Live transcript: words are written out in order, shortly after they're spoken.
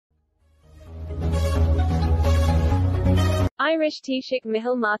Irish Taoiseach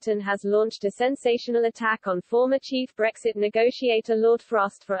Micheál Martin has launched a sensational attack on former chief Brexit negotiator Lord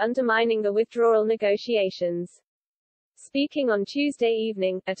Frost for undermining the withdrawal negotiations. Speaking on Tuesday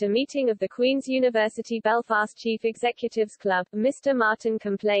evening, at a meeting of the Queen's University Belfast Chief Executives Club, Mr. Martin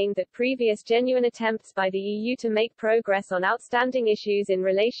complained that previous genuine attempts by the EU to make progress on outstanding issues in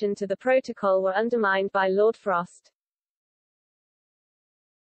relation to the protocol were undermined by Lord Frost.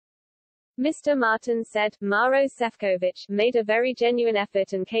 Mr. Martin said, Maros Sefcovic made a very genuine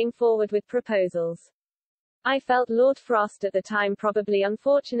effort and came forward with proposals. I felt Lord Frost at the time probably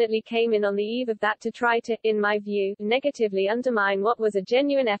unfortunately came in on the eve of that to try to, in my view, negatively undermine what was a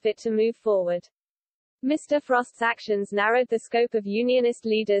genuine effort to move forward. Mr. Frost's actions narrowed the scope of unionist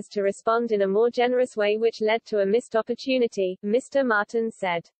leaders to respond in a more generous way which led to a missed opportunity, Mr. Martin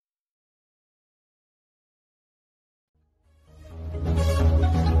said.